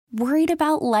Worried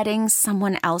about letting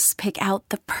someone else pick out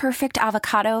the perfect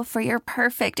avocado for your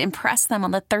perfect impress them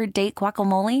on the third date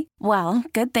guacamole? Well,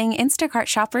 good thing Instacart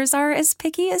shoppers are as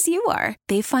picky as you are.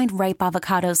 They find ripe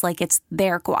avocados like it's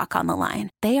their guac on the line.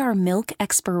 They are milk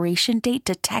expiration date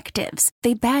detectives.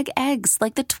 They bag eggs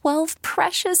like the 12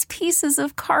 precious pieces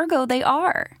of cargo they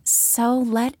are. So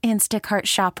let Instacart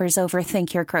shoppers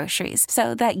overthink your groceries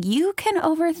so that you can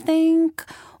overthink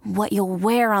what you'll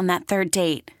wear on that third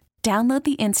date. Download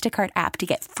the Instacart app to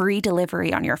get free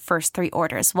delivery on your first 3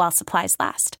 orders while supplies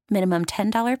last. Minimum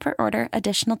 $10 per order.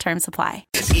 Additional terms apply.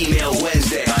 It's Email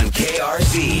Wednesday on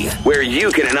KRC, where you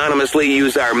can anonymously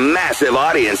use our massive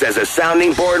audience as a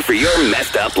sounding board for your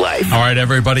messed up life. All right,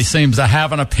 everybody seems to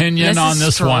have an opinion on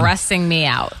this one. This is stressing me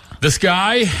out. This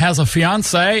guy has a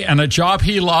fiance and a job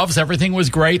he loves. Everything was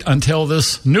great until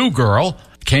this new girl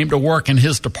came to work in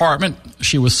his department.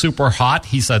 She was super hot.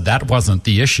 He said that wasn't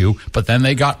the issue. But then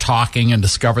they got talking and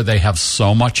discovered they have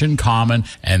so much in common,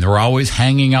 and they're always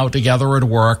hanging out together at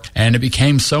work. And it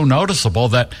became so noticeable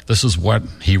that this is what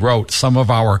he wrote. Some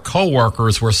of our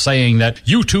coworkers were saying that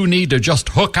you two need to just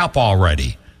hook up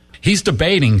already. He's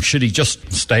debating, should he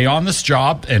just stay on this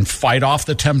job and fight off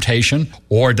the temptation,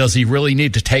 or does he really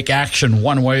need to take action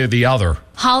one way or the other?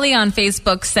 Holly on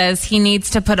Facebook says he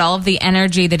needs to put all of the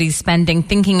energy that he's spending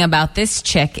thinking about this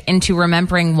chick into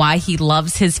remembering why he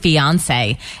loves his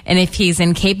fiance. And if he's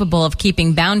incapable of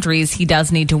keeping boundaries, he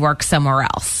does need to work somewhere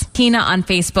else. Tina on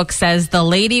Facebook says the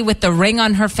lady with the ring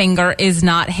on her finger is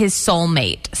not his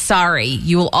soulmate. Sorry,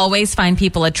 you will always find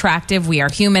people attractive. We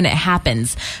are human. It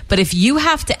happens. But if you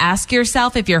have to ask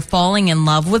yourself if you're falling in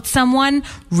love with someone,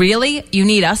 really, you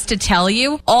need us to tell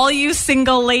you? All you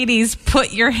single ladies,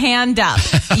 put your hand up.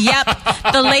 Yep,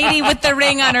 the lady with the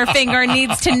ring on her finger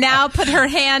needs to now put her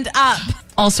hand up.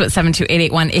 Also at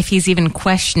 72881, if he's even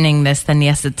questioning this, then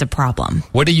yes, it's a problem.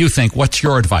 What do you think? What's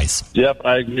your advice? Yep,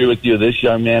 I agree with you. This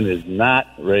young man is not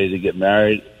ready to get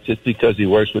married just because he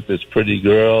works with this pretty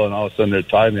girl and all of a sudden they're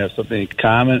talking, they have something in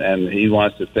common, and he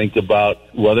wants to think about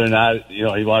whether or not, he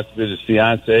wants to be his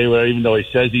fiance, or even though he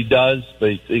says he does,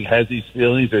 but he has these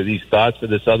feelings or these thoughts for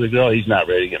this other girl, he's not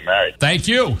ready to get married. Thank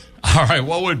you. All right,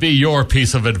 what would be your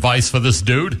piece of advice for this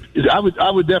dude? I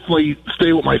would definitely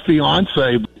stay with my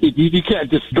fiance. You can't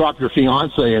just drop your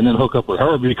fiance and then hook up with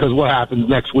her, because what happens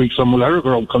next week? Some other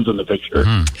girl comes in the picture.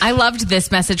 I loved this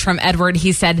message from Edward.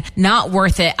 He said, not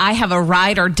worth it. I have a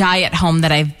ride or die at home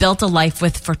that I've built a life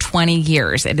with for 20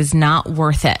 years. It is not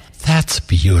worth it. That's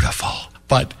beautiful.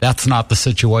 But that's not the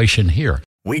situation here.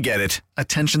 We get it.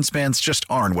 Attention spans just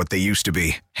aren't what they used to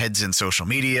be. Heads in social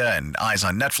media and eyes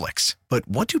on Netflix. But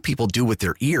what do people do with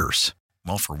their ears?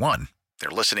 Well, for one, they're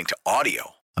listening to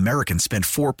audio. Americans spend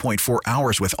 4.4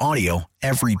 hours with audio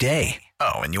every day.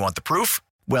 Oh, and you want the proof?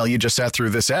 Well, you just sat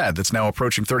through this ad that's now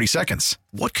approaching 30 seconds.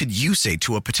 What could you say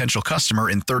to a potential customer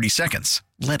in 30 seconds?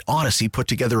 Let Odyssey put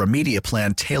together a media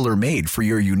plan tailor-made for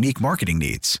your unique marketing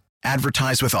needs.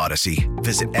 Advertise with Odyssey.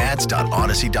 Visit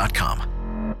ads.odyssey.com.